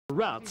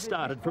Rout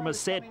started from a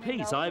set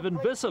piece. Ivan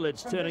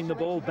Visilic turning the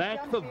ball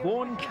back for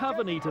Vaughan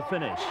Coveney to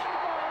finish.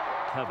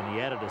 Coveney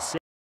added a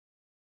set.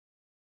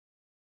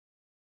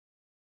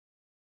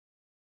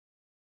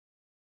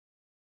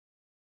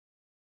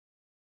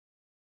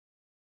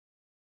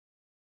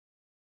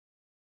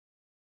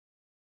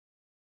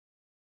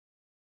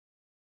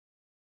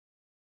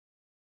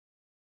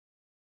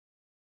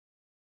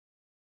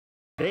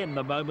 Then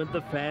the moment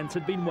the fans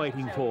had been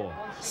waiting for.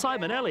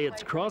 Simon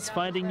Elliott's cross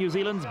finding New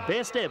Zealand's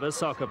best ever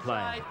soccer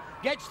player.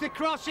 Gets the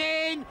cross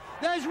in.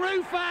 There's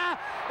Rufer.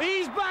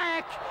 He's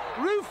back.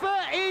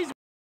 Rufer is...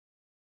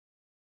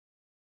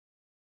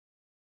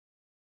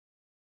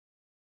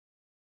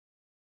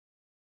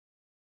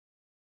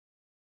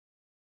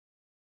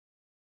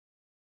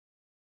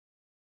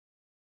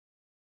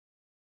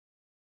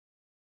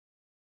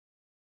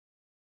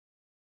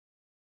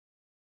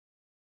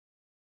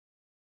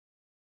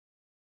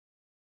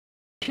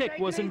 Kick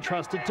was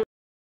entrusted to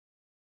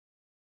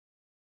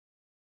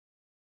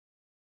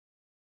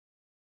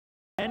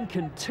and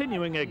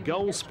continuing a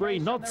goal spree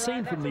not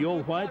seen from the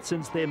All Whites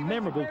since their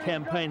memorable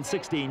campaign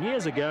 16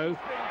 years ago.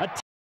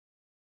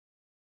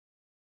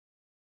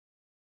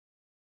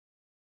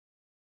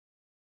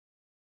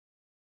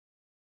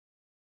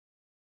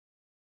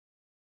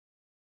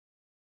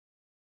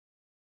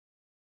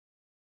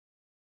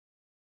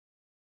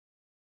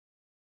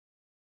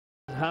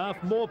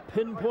 Half more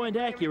pinpoint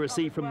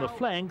accuracy from the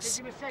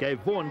flanks gave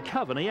Vaughan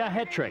Coveney a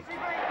hat-trick.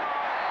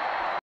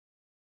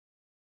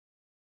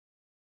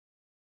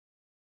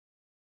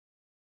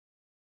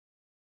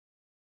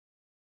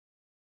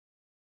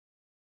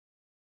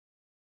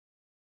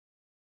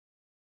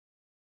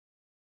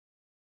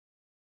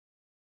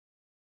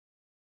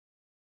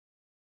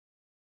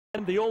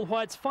 And the All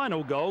Whites'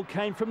 final goal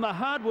came from the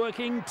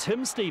hard-working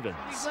Tim Stevens.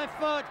 His left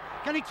foot,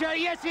 can he turn?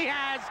 Yes, he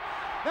has.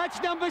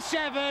 That's number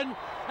 7,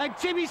 and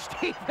Timmy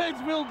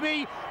Stevens will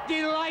be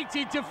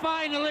delighted to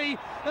finally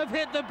have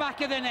hit the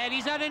back of the net.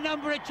 He's had a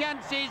number of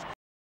chances.